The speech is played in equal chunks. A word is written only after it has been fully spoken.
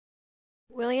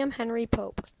William Henry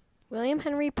Pope. William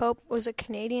Henry Pope was a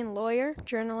Canadian lawyer,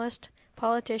 journalist,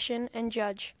 politician, and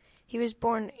judge. He was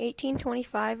born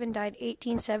 1825 and died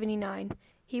 1879.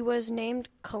 He was named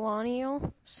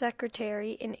Colonial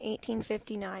Secretary in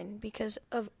 1859 because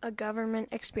of a government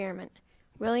experiment.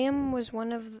 William was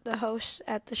one of the hosts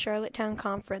at the Charlottetown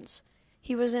Conference.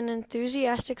 He was an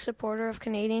enthusiastic supporter of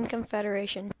Canadian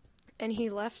Confederation, and he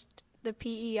left the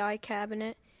PEI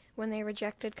cabinet when they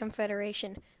rejected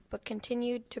Confederation, but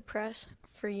continued to press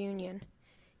for union.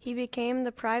 He became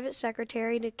the private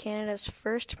secretary to Canada's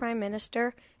first Prime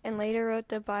Minister and later wrote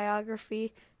the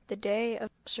biography The Day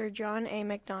of Sir John A.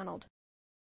 Macdonald.